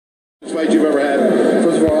Fight you've ever had?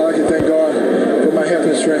 First of all, I'd like to thank God for my health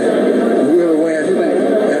and strength, the will to win, and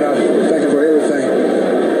thank Him for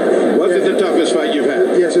everything. Was it the toughest fight you've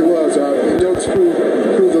had? Yes, it was. Dokes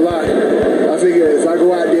proved a lot. I figure if I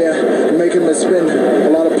go out there and make him spend a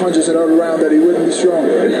lot of punches in early round that he wouldn't be strong.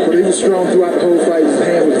 But he was strong throughout the whole fight. His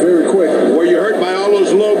hand was very quick. Were you hurt by all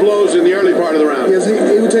those low blows in the early part of the round? Yes,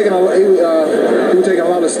 he was taking a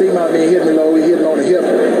lot of steam out of me. He hit me low. He hit me on the hip,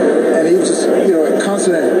 and he was just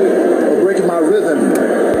constant breaking my rhythm.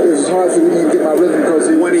 It was hard for me to get my rhythm because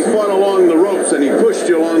when he fought along the ropes and he pushed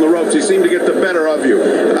you along the ropes, he seemed to get the better of you.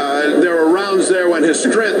 There were rounds there when his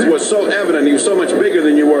strength was so evident. He was so much bigger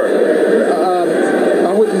than you were.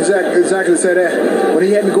 I wouldn't exactly say that. When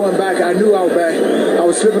he had me going back, I knew I was back. I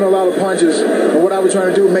was slipping a lot of punches, and what I was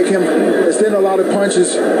trying to do, make him extend a lot of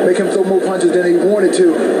punches, make him throw more punches than he wanted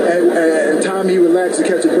to, and time he relaxed to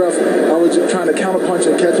catch a breath. I was trying to counter punch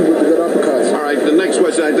and catch him with the good uppercuts. All right, the next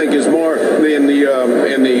question I think is more in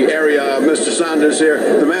the area of Mr. Saunders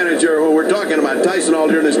here, the manager who we're talking about Tyson all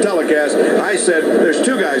during this telecast. I said there's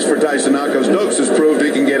two guys for Tyson now because Dokes has proved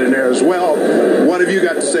he can get in there as well. What have you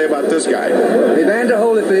got to say about this guy? Evander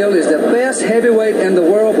Holyfield is the best heavyweight in the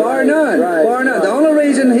world, bar none. Right. Bar none. The only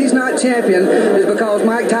reason he's not champion is because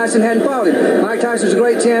Mike Tyson hadn't fought him. Mike Tyson's a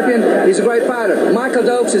great champion. He's a great fighter. Michael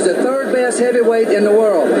Dokes is the third best heavyweight in the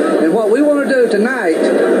world. And what we want to do tonight,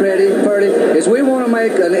 Freddie, is we want to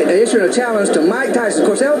make an issue and a challenge to Mike Tyson. Of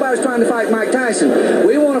course, everybody's trying to fight Mike Tyson.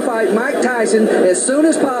 We want to fight Mike Tyson as soon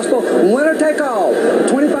as possible. Winner take all.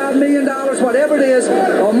 $25 million, whatever it is,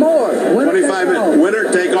 or more. Winner take all.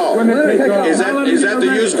 Winner take all. Winner take all. Is that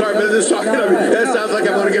the used car business talking? That sounds like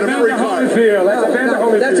I'm going to get a free car.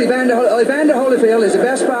 That's Evander Holyfield. Evander Holyfield is the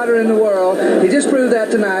best fighter in the world. He just proved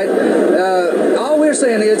that tonight. All we're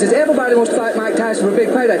saying is everybody wants to fight Mike Tyson for a big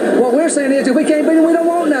payday. What we're saying is if we can't beat him, we don't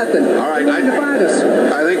want nothing. All right, to fight us.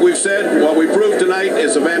 I think we've said what we proved tonight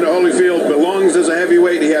is Evander Holyfield belongs as a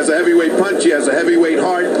heavyweight. He has a heavyweight punch. He has a heavyweight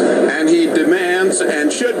heart, and he demands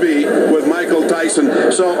and should be with Michael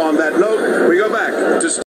Tyson. So on that note, we go back to